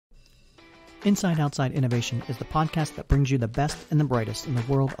Inside Outside Innovation is the podcast that brings you the best and the brightest in the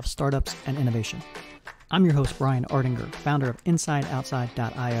world of startups and innovation. I'm your host, Brian Ardinger, founder of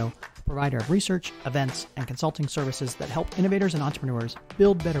InsideOutside.io, provider of research, events, and consulting services that help innovators and entrepreneurs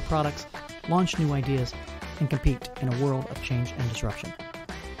build better products, launch new ideas, and compete in a world of change and disruption.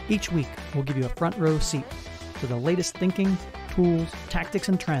 Each week, we'll give you a front row seat to the latest thinking, tools, tactics,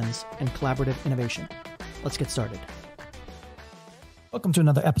 and trends in collaborative innovation. Let's get started. Welcome to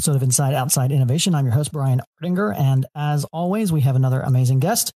another episode of Inside Outside Innovation. I'm your host, Brian Ardinger, and as always, we have another amazing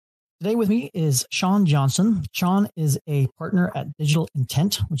guest. Today with me is Sean Johnson. Sean is a partner at Digital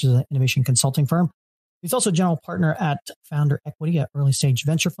Intent, which is an innovation consulting firm. He's also general partner at Founder Equity, an early stage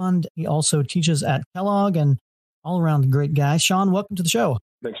venture fund. He also teaches at Kellogg and all around a great guy. Sean, welcome to the show.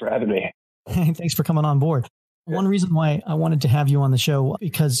 Thanks for having me. Thanks for coming on board. Yeah. One reason why I wanted to have you on the show,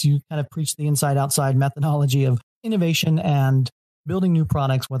 because you kind of preach the inside outside methodology of innovation and building new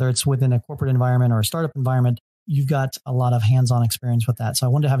products, whether it's within a corporate environment or a startup environment. You've got a lot of hands-on experience with that. So I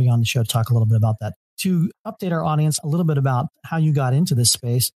wanted to have you on the show to talk a little bit about that. To update our audience a little bit about how you got into this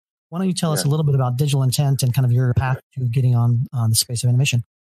space, why don't you tell us a little bit about Digital Intent and kind of your path to getting on the space of innovation?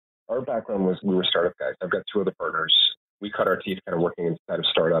 Our background was we were startup guys. I've got two other partners. We cut our teeth kind of working inside of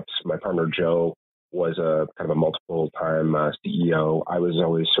startups. My partner, Joe, was a kind of a multiple-time CEO. I was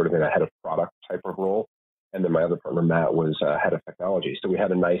always sort of in a head of product type of role. And then my other partner, Matt, was head of technology. So we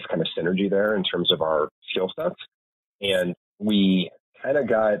had a nice kind of synergy there in terms of our skill sets. And we kind of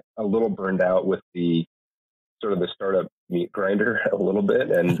got a little burned out with the sort of the startup meat grinder a little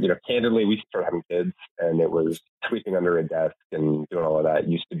bit. And, candidly, we started having kids and it was sweeping under a desk and doing all of that. It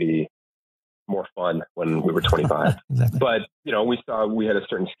used to be more fun when we were 25. Exactly. But, we saw we had a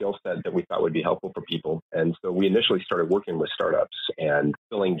certain skill set that we thought would be helpful for people. And so we initially started working with startups and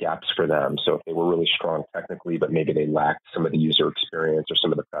filling gaps for them. So if they were really strong technically, but maybe they lacked some of the user experience or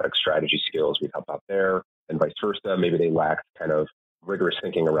some of the product strategy skills, we'd help out there, and vice versa. Maybe they lacked kind of rigorous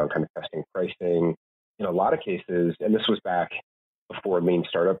thinking around kind of testing pricing. In a lot of cases, and this was back before lean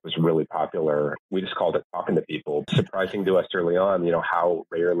startup was really popular, we just called it talking to people. Surprising to us early on, how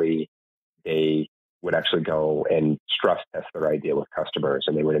rarely they would actually go and stress test their idea with customers,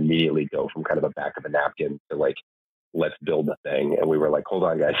 and they would immediately go from kind of a back of a napkin to like, let's build the thing. And we were like, hold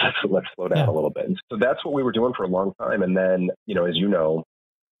on, guys, let's slow down a little bit. And so that's what we were doing for a long time. And then, as you know,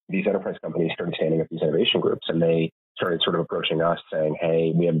 these enterprise companies started standing up these innovation groups, and they started sort of approaching us saying,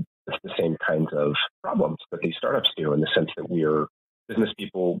 hey, we have the same kinds of problems that these startups do, in the sense that we're business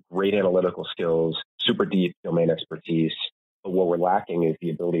people, great analytical skills, super deep domain expertise. But what we're lacking is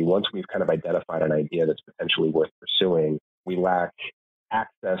the ability, once we've kind of identified an idea that's potentially worth pursuing, we lack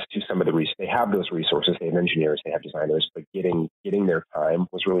access to some of the resources. They have those resources, they have engineers, they have designers, but getting their time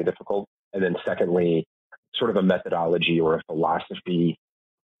was really difficult. And then secondly, sort of a methodology or a philosophy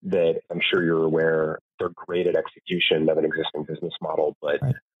that I'm sure you're aware, they're great at execution of an existing business model, but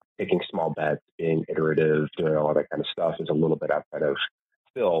taking small bets, being iterative, doing all that kind of stuff is a little bit outside of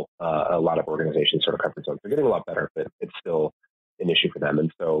still a lot of organizations sort of comfort zones. They're getting a lot better, but it's still an issue for them. And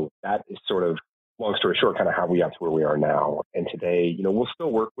so that is sort of, long story short, kind of how we got to where we are now. And today, we'll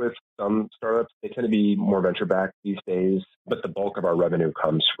still work with some startups. They tend to be more venture-backed these days, but the bulk of our revenue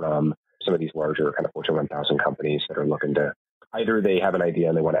comes from some of these larger kind of Fortune 1000 companies that are looking to, either they have an idea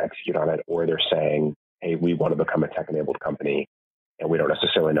and they want to execute on it, or they're saying, hey, we want to become a tech-enabled company and we don't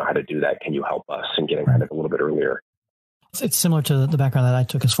necessarily know how to do that. Can you help us? And getting kind of a little bit earlier. It's similar to the background that I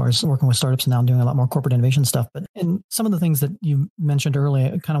took as far as working with startups and now doing a lot more corporate innovation stuff. But in some of the things that you mentioned earlier,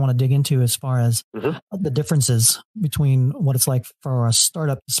 I kind of want to dig into as far as the differences between what it's like for a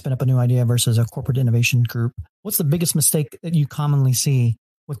startup to spin up a new idea versus a corporate innovation group. What's the biggest mistake that you commonly see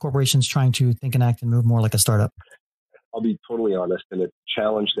with corporations trying to think and act and move more like a startup? I'll be totally honest, and it's a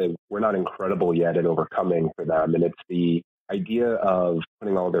challenge that we're not incredible yet in overcoming for them. And it's the idea of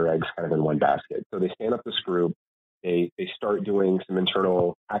putting all their eggs kind of in one basket. So they stand up this group. They start doing some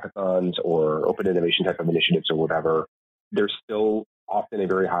internal hackathons or open innovation type of initiatives or whatever. There's still often a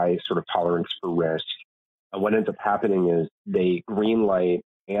very high sort of tolerance for risk. And what ends up happening is they greenlight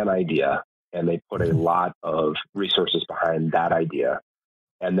an idea and they put a lot of resources behind that idea.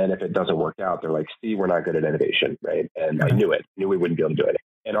 And then if it doesn't work out, they're like, see, we're not good at innovation, right? And I knew we wouldn't be able to do it.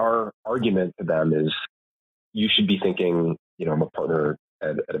 And our argument to them is, you should be thinking, I'm a partner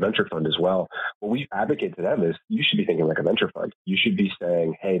at a venture fund as well. What we advocate to them is, you should be thinking like a venture fund. You should be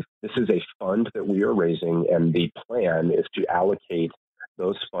saying, hey, this is a fund that we are raising, and the plan is to allocate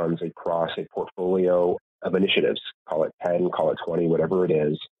those funds across a portfolio of initiatives, call it 10, call it 20, whatever it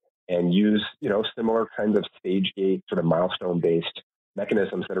is, and use, similar kinds of stage gate, sort of milestone-based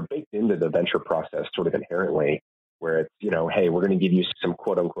mechanisms that are baked into the venture process sort of inherently where it's, hey, we're going to give you some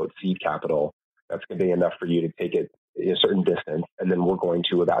quote unquote seed capital. That's going to be enough for you to take it a certain distance. And then we're going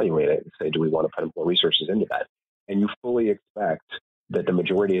to evaluate it and say, do we want to put more resources into that? And you fully expect that the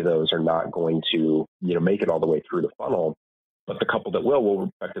majority of those are not going to, make it all the way through the funnel, but the couple that will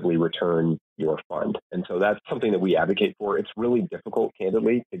effectively return your fund. And so that's something that we advocate for. It's really difficult,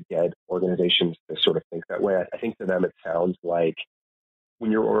 candidly, to get organizations to sort of think that way. I think to them, it sounds like when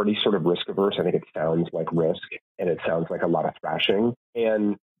you're already sort of risk averse, I think it sounds like risk and it sounds like a lot of thrashing.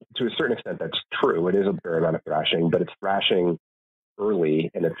 And to a certain extent, that's true. It is a fair amount of thrashing, but it's thrashing early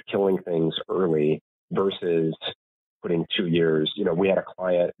and it's killing things early versus putting 2 years. We had a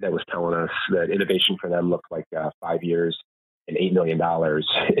client that was telling us that innovation for them looked like 5 years and $8 million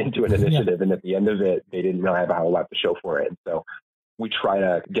into an initiative. Yeah. And at the end of it, they didn't really have a whole lot to show for it. And so we try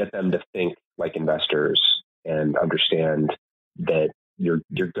to get them to think like investors and understand that you're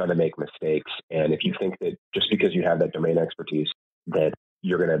going to make mistakes. And if you think that just because you have that domain expertise, that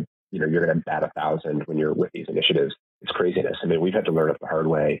you're going to bat 1,000 when you're with these initiatives, it's craziness. I mean, we've had to learn it the hard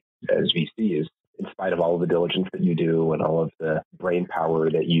way as VCs, in spite of all of the diligence that you do and all of the brain power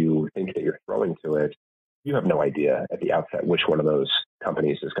that you think that you're throwing to it. You have no idea at the outset which one of those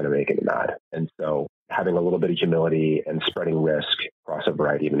companies is going to make it or not. And so having a little bit of humility and spreading risk across a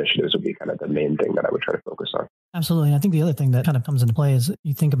variety of initiatives would be kind of the main thing that I would try to focus on. Absolutely. And I think the other thing that kind of comes into play is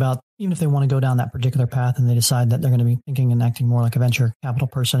you think about, even if they want to go down that particular path and they decide that they're going to be thinking and acting more like a venture capital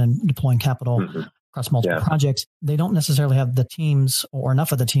person and deploying capital across multiple projects, they don't necessarily have the teams or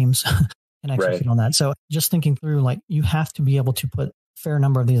enough of the teams can execute on that. So just thinking through, like, you have to be able to put fair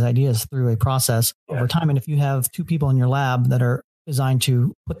number of these ideas through a process over time. And if you have 2 people in your lab that are designed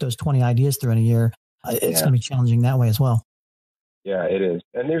to put those 20 ideas through in a year, it's going to be challenging that way as well. Yeah, it is.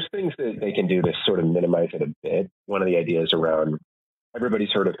 And there's things that they can do to sort of minimize it a bit. One of the ideas around, everybody's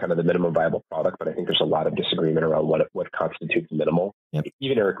heard of kind of the minimum viable product, but I think there's a lot of disagreement around what constitutes minimal. Yep.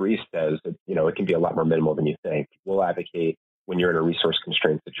 Even Eric Ries says that, it can be a lot more minimal than you think. We'll advocate when you're in a resource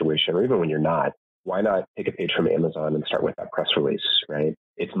constrained situation, or even when you're not, why not take a page from Amazon and start with that press release, right?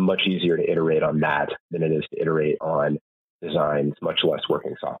 It's much easier to iterate on that than it is to iterate on designs, much less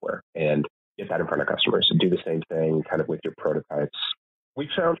working software, and get that in front of customers. And do the same thing kind of with your prototypes. We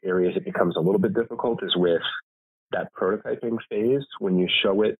found areas it becomes a little bit difficult is with that prototyping phase when you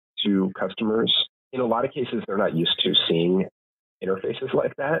show it to customers. In a lot of cases, they're not used to seeing interfaces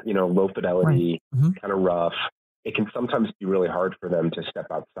like that, low fidelity, kind of rough. It can sometimes be really hard for them to step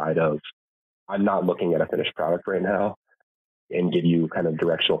outside of, I'm not looking at a finished product right now, and give you kind of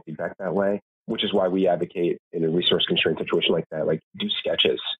directional feedback that way, which is why we advocate in a resource constrained situation like that, like do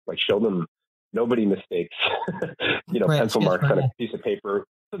sketches, like show them nobody mistakes, pencil marks on a piece of paper.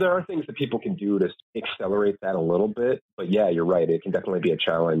 So there are things that people can do to accelerate that a little bit. But yeah, you're right. It can definitely be a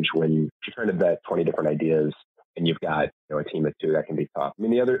challenge when you're trying to vet 20 different ideas and you've got a team of 2. That can be tough. I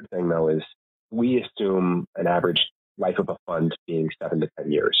mean, the other thing though is we assume an average life of a fund being 7 to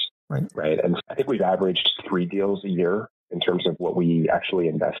 10 years. Right. And I think we've averaged 3 deals a year in terms of what we actually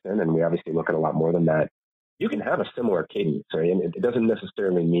invest in. And we obviously look at a lot more than that. You can have a similar cadence, right? And it doesn't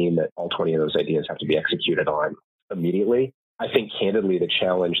necessarily mean that all 20 of those ideas have to be executed on immediately. I think candidly, the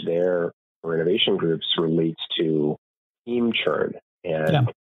challenge there for innovation groups relates to team churn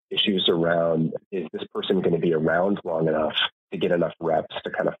and issues around, is this person going to be around long enough to get enough reps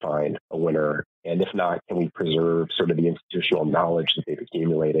to kind of find a winner? And if not, can we preserve sort of the institutional knowledge that they've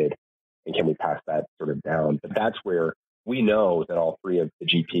accumulated? And can we pass that sort of down? But that's where we know that all 3 of the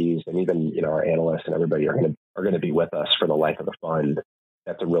GPs and even, our analysts and everybody are going to be with us for the life of the fund.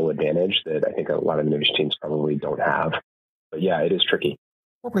 That's a real advantage that I think a lot of innovation teams probably don't have. But yeah, it is tricky.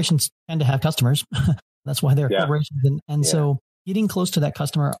 Corporations tend to have customers. That's why they're corporations. And so getting close to that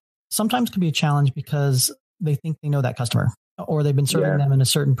customer sometimes can be a challenge because they think they know that customer, or they've been serving them in a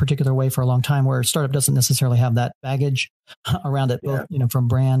certain particular way for a long time, where a startup doesn't necessarily have that baggage around it, both, from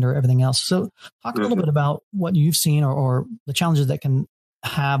brand or everything else. So talk a little bit about what you've seen or the challenges that can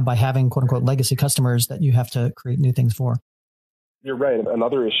have by having quote unquote legacy customers that you have to create new things for. You're right.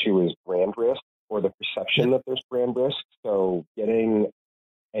 Another issue is brand risk, or the perception that there's brand risk. So getting,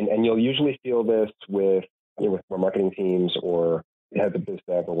 and you'll usually feel this with more marketing teams or heads of biz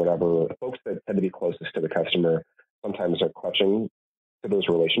dev or whatever, the folks that tend to be closest to the customer sometimes are clutching to those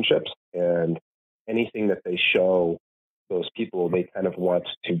relationships, and anything that they show those people, they kind of want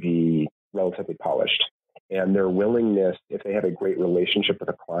to be relatively polished. And their willingness, if they have a great relationship with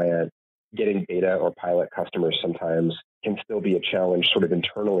a client, getting beta or pilot customers sometimes can still be a challenge sort of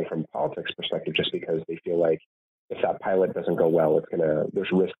internally from a politics perspective, just because they feel like if that pilot doesn't go well,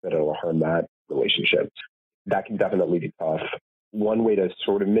 there's risk that it'll harm that relationship. That can definitely be tough. One way to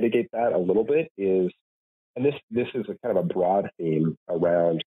sort of mitigate that a little bit is and this is a kind of a broad theme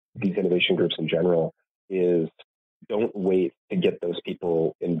around these innovation groups in general, is don't wait to get those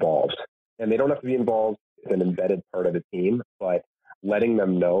people involved. And they don't have to be involved as an embedded part of the team, but letting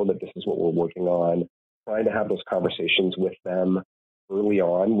them know that this is what we're working on, trying to have those conversations with them early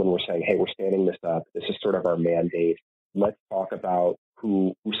on when we're saying, hey, we're standing this up. This is sort of our mandate. Let's talk about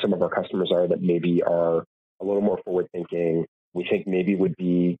who some of our customers are that maybe are a little more forward thinking. We think maybe would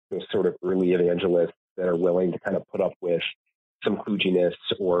be those sort of early evangelists that are willing to kind of put up with some kludginess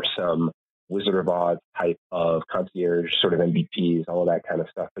or some Wizard of Oz type of concierge sort of MVPs, all of that kind of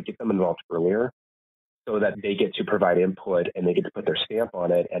stuff, but get them involved earlier so that they get to provide input and they get to put their stamp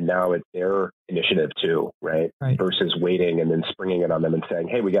on it. And now it's their initiative too, right? Versus waiting and then springing it on them and saying,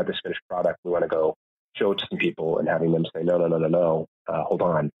 hey, we got this finished product. We want to go show it to some people, and having them say, no, hold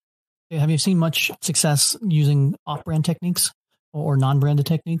on. Have you seen much success using off-brand techniques or non-branded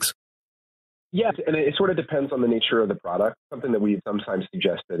techniques? Yes, and it sort of depends on the nature of the product. Something that we've sometimes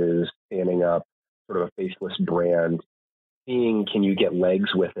suggested is standing up sort of a faceless brand, seeing can you get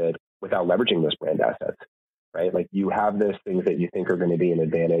legs with it without leveraging those brand assets, right? Like you have this things that you think are going to be an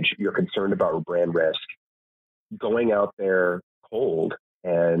advantage. You're concerned about brand risk. Going out there cold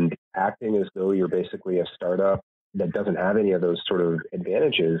and acting as though you're basically a startup that doesn't have any of those sort of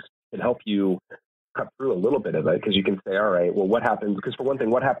advantages can help you cut through a little bit of it, because you can say, all right, well, what happens? Because for one thing,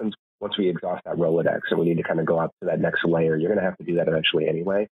 what happens once we exhaust that Rolodex and we need to kind of go out to that next layer? You're going to have to do that eventually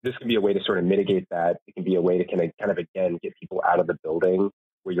anyway. This can be a way to sort of mitigate that. It can be a way to kind of again, get people out of the building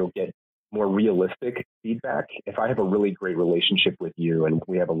where you'll get more realistic feedback. If I have a really great relationship with you and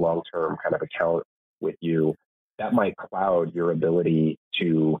we have a long-term kind of account with you, that might cloud your ability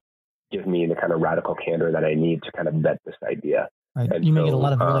to give me the kind of radical candor that I need to kind of vet this idea. Right. You may get a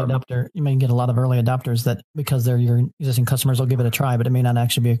lot of early adopter. You may get a lot of early adopters that, because they're your existing customers, will give it a try, but it may not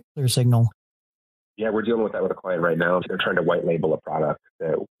actually be a clear signal. Yeah, we're dealing with that with a client right now. They're trying to white label a product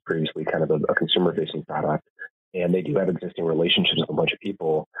that was previously kind of a consumer-facing product, and they do have existing relationships with a bunch of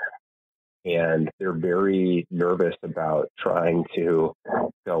people, and they're very nervous about trying to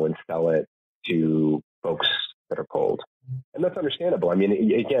go and sell it to folks that are cold. And that's understandable. I mean,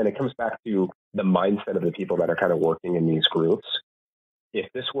 again, it comes back to the mindset of the people that are kind of working in these groups.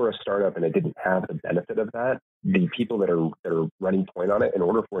 If this were a startup and it didn't have the benefit of that, the people that are running point on it, in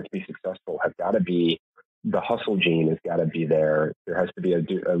order for it to be successful, have got to be, the hustle gene has got to be there. There has to be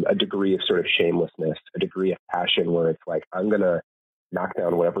a degree of sort of shamelessness, a degree of passion where it's like, I'm going to knock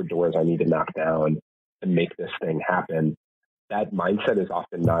down whatever doors I need to knock down to make this thing happen. That mindset is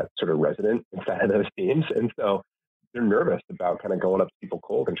often not sort of resident inside of those teams. And so they're nervous about kind of going up to people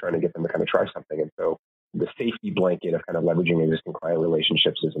cold and trying to get them to kind of try something. And so the safety blanket of kind of leveraging existing client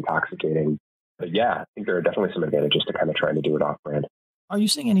relationships is intoxicating. But yeah, I think there are definitely some advantages to kind of trying to do it off brand. Are you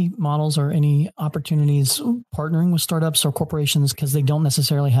seeing any models or any opportunities partnering with startups or corporations because they don't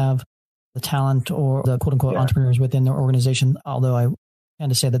necessarily have the talent or the quote unquote entrepreneurs within their organization? Although I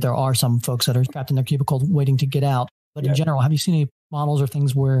tend to say that there are some folks that are trapped in their cubicle waiting to get out. But in general, have you seen any models or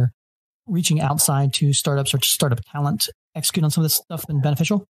things where reaching outside to startups or to startup talent execute on some of this stuff been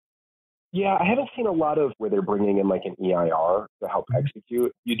beneficial? Yeah, I haven't seen a lot of where they're bringing in like an EIR to help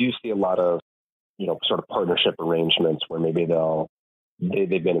execute. You do see a lot of, sort of partnership arrangements where maybe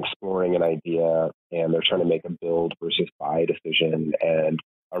they've been exploring an idea and they're trying to make a build versus buy decision. And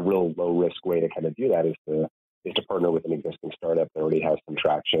a real low risk way to kind of do that is to partner with an existing startup that already has some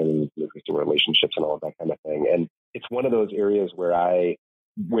traction, existing relationships and all of that kind of thing. And it's one of those areas where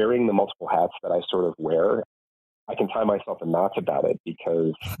wearing the multiple hats that I sort of wear, I can tie myself in knots about it,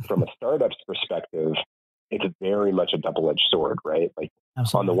 because from a startup's perspective, it's very much a double-edged sword, right? Like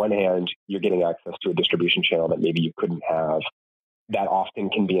Absolutely. On the one hand, you're getting access to a distribution channel that maybe you couldn't have. That often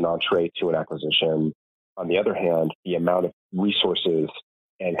can be an entree to an acquisition. On the other hand, the amount of resources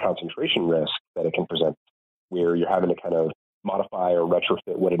and concentration risk that it can present, where you're having to kind of modify or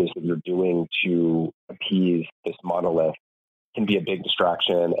retrofit what it is that you're doing to appease this monolith, can be a big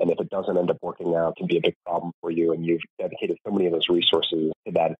distraction. And if it doesn't end up working out, can be a big problem for you. And you've dedicated so many of those resources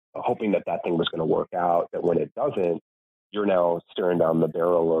to that, hoping that thing was going to work out, that when it doesn't, you're now staring down the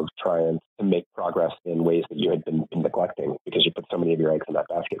barrel of trying to make progress in ways that you had been neglecting because you put so many of your eggs in that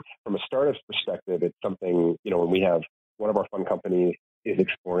basket. From a startup's perspective, it's something, when we have one of our fund companies is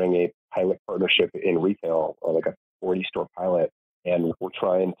exploring a pilot partnership in retail, or like a 40-store pilot. And we're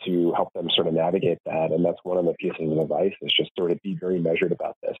trying to help them sort of navigate that. And that's one of the pieces of advice, is just sort of be very measured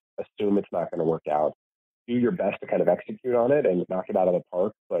about this. Assume it's not going to work out. Do your best to kind of execute on it and knock it out of the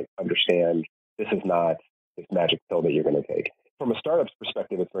park, but understand this is not this magic pill that you're going to take. From a startup's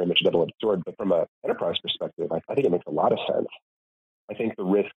perspective, it's very much a double-edged sword. But from an enterprise perspective, I think it makes a lot of sense. I think the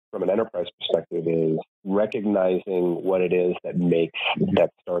risk from an enterprise perspective is recognizing what it is that makes that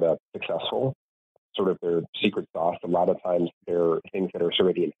startup successful, sort of their secret sauce. A lot of times they're things that are sort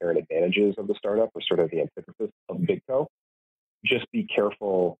of the inherent advantages of the startup or sort of the antithesis of big co. Just be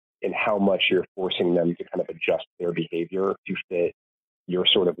careful in how much you're forcing them to kind of adjust their behavior to fit your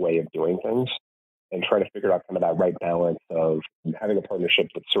sort of way of doing things, and try to figure out kind of that right balance of having a partnership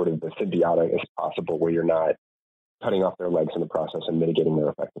that's sort of as symbiotic as possible, where you're not cutting off their legs in the process and mitigating their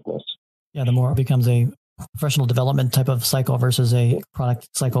effectiveness. Yeah, the more it becomes a professional development type of cycle versus a product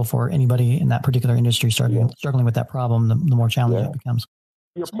cycle for anybody in that particular industry struggling with that problem, the more challenging it becomes.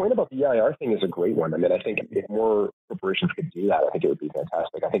 Your point about the EIR thing is a great one. I mean, I think if more corporations could do that, I think it would be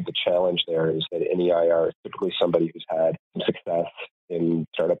fantastic. I think the challenge there is that an EIR is typically somebody who's had some success in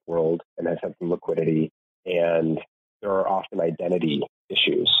startup world and has had some liquidity, and there are often identity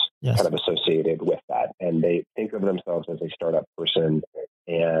issues kind of associated with that. And they think of themselves as a startup person,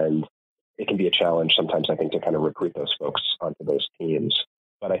 and it can be a challenge sometimes, I think, to kind of recruit those folks onto those teams.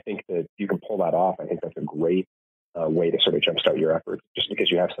 But I think that you can pull that off. I think that's a great way to sort of jumpstart your efforts, just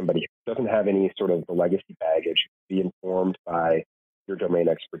because you have somebody who doesn't have any sort of the legacy baggage, be informed by your domain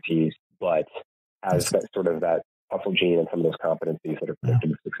expertise, but has that sort of that hustle gene and some of those competencies that are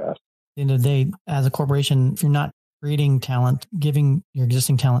predictive of success. At the end of the day, as a corporation, if you're not creating talent, giving your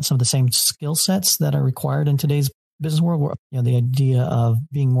existing talent some of the same skill sets that are required in today's business world, where, the idea of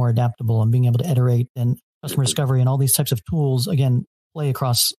being more adaptable and being able to iterate and customer discovery and all these types of tools, again, play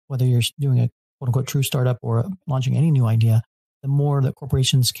across whether you're doing a quote unquote true startup or launching any new idea, the more that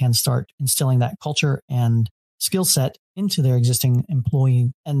corporations can start instilling that culture and skill set into their existing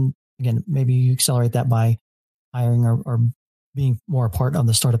employee. And again, maybe you accelerate that by hiring or being more a part of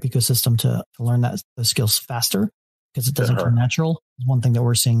the startup ecosystem to learn those skills faster, because it doesn't come natural. Is one thing that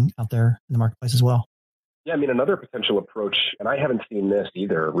we're seeing out there in the marketplace as well. Yeah, I mean, another potential approach, and I haven't seen this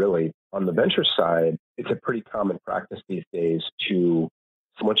either really, on the venture side, it's a pretty common practice these days to,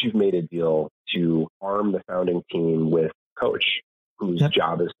 once you've made a deal, to arm the founding team with a coach whose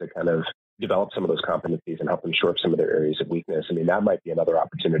job is to kind of develop some of those competencies and help them shore up some of their areas of weakness. I mean, that might be another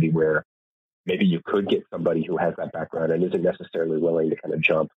opportunity where maybe you could get somebody who has that background and isn't necessarily willing to kind of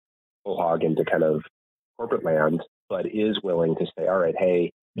jump full hog into kind of corporate land, but is willing to say, all right,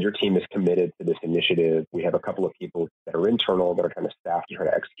 hey, your team is committed to this initiative. We have a couple of people that are internal that are kind of staffed to try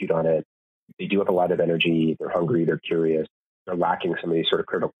to execute on it. They do have a lot of energy. They're hungry. They're curious. They're lacking some of these sort of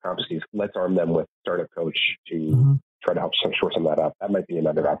critical competencies. Let's arm them with a startup coach to try to help shore some of that up. That might be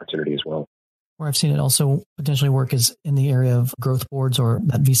another opportunity as well. Where I've seen it also potentially work is in the area of growth boards or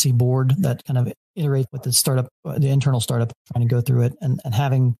that VC board that kind of iterate with the startup, the internal startup, trying to go through it and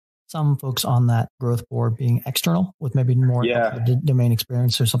having some folks on that growth board being external with maybe more domain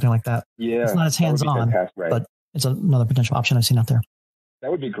experience or something like that. Yeah, it's not as hands-on, but it's another potential option I've seen out there. That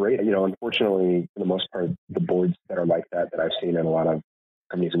would be great. Unfortunately, for the most part, the boards that are like that I've seen in a lot of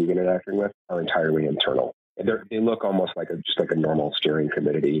companies we've been interacting with are entirely internal. They look almost like just like a normal steering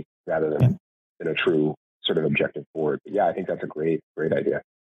committee rather than a true sort of objective board. But yeah, I think that's a great idea.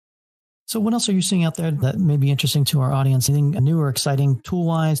 So what else are you seeing out there that may be interesting to our audience? Anything new or exciting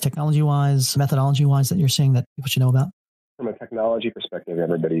tool-wise, technology-wise, methodology-wise that you're seeing that people should know about? From a technology perspective,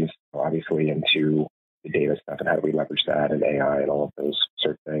 everybody's obviously into the data stuff and how do we leverage that and AI and all of those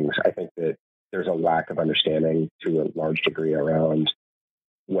sort of things. I think that there's a lack of understanding to a large degree around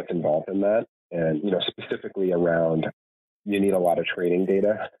what's involved in that. And, specifically around, you need a lot of training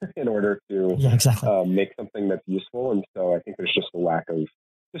data in order to make something that's useful. And so I think there's just a lack of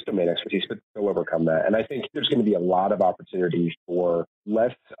just domain expertise, but they'll overcome that. And I think there's going to be a lot of opportunities for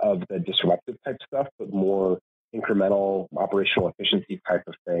less of the disruptive type stuff, but more incremental operational efficiency type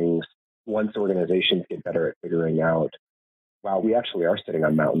of things once organizations get better at figuring out, wow, we actually are sitting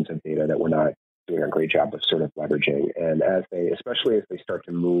on mountains of data that we're not doing a great job of sort of leveraging. And especially as they start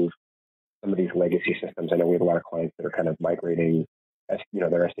to move some of these legacy systems, I know we have a lot of clients that are kind of migrating,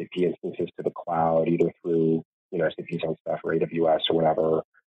 their SAP instances to the cloud, either through, SAP's own stuff or AWS or whatever.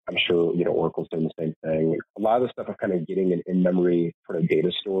 I'm sure, Oracle's doing the same thing. A lot of the stuff of kind of getting an in-memory sort of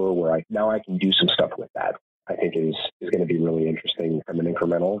data store where I can do some stuff with that, I think is going to be really interesting from an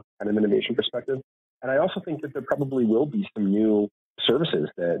incremental kind of innovation perspective. And I also think that there probably will be some new services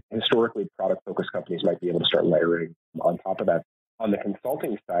that historically product-focused companies might be able to start layering on top of that. On the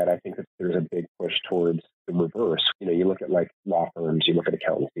consulting side, I think that there's a big push towards the reverse. You look at like law firms, you look at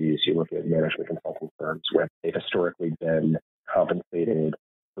accountancies, you look at management consulting firms where they've historically been compensated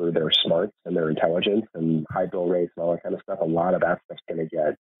for their smarts and their intelligence and high bill rates and all that kind of stuff. A lot of that stuff's going to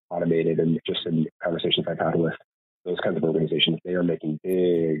get automated. And just in conversations I've had with those kinds of organizations, they are making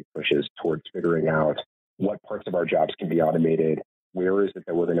big pushes towards figuring out what parts of our jobs can be automated. Where is it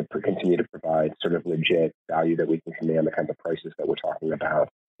that we're going to continue to provide sort of sort of legit value that we can command, the kinds of prices that we're talking about.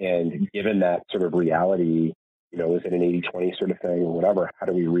 And given that sort of reality, is it an 80-20 sort of thing or whatever? How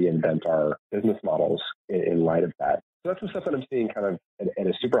do we reinvent our business models in light of that? So that's the stuff that I'm seeing kind of at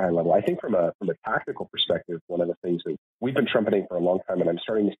a super high level. I think from a tactical perspective, one of the things that we've been trumpeting for a long time, and I'm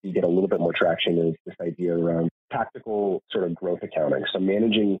starting to see get a little bit more traction, is this idea around tactical sort of growth accounting. So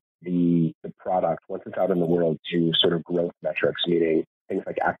managing the product once it's out in the world to sort of growth metrics, meaning things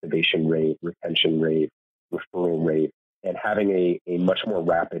like activation rate, retention rate, referral rate, and having a much more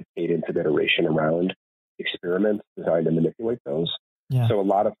rapid cadence of iteration around experiments designed to manipulate those. Yeah. So a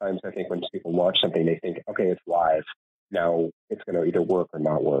lot of times I think when people launch something, they think, okay, it's live. Now it's going to either work or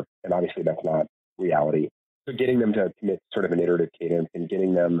not work. And obviously that's not reality. So getting them to commit sort of an iterative cadence and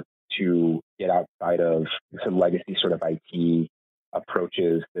getting them to get outside of some legacy sort of IT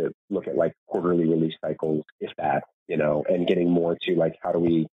approaches that look at like quarterly release cycles, if that, and getting more to like, how do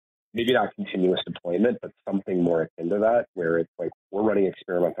we, maybe not continuous deployment, but something more akin to that, where it's like we're running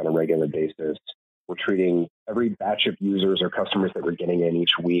experiments on a regular basis. We're treating every batch of users or customers that we're getting in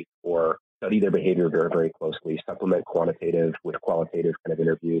each week, or study their behavior very, very closely, supplement quantitative with qualitative kind of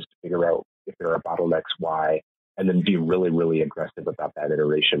interviews to figure out if there are bottlenecks, why, and then be really, really aggressive about that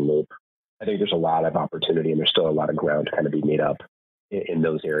iteration loop. I think there's a lot of opportunity and there's still a lot of ground to kind of be made up in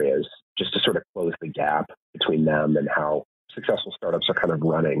those areas, just to sort of close the gap between them and how successful startups are kind of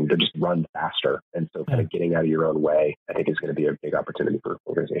running. They just run faster. And so kind of getting out of your own way, I think is going to be a big opportunity for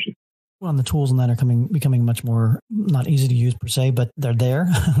organizations. Well, and the tools in that are becoming much more, not easy to use per se, but they're there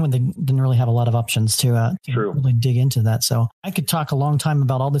when they didn't really have a lot of options to really dig into that. So I could talk a long time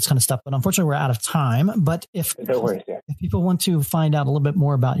about all this kind of stuff, but unfortunately we're out of time. But if people want to find out a little bit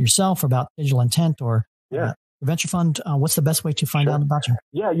more about yourself, or about Digital Intent, or your venture fund, what's the best way to find out about you?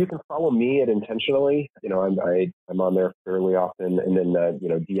 Yeah, you can follow me at Intentionally. I'm on there fairly often. And then,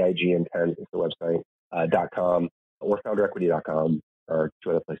 DIG Intent is the website, .com, or founderequity.com. Are two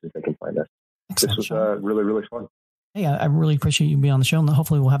other places they can find us. Excellent. This was really, really fun. Hey, I really appreciate you being on the show, and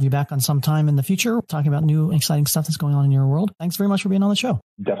hopefully we'll have you back on sometime in the future talking about new exciting stuff that's going on in your world. Thanks very much for being on the show.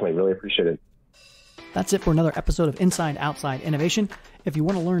 Definitely. Really appreciate it. That's it for another episode of Inside Outside Innovation. If you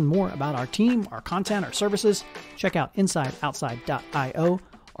want to learn more about our team, our content, our services, check out insideoutside.io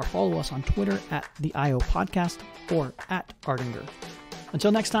or follow us on Twitter at the IO Podcast or at Ardinger.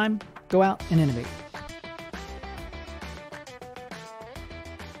 Until next time, go out and innovate.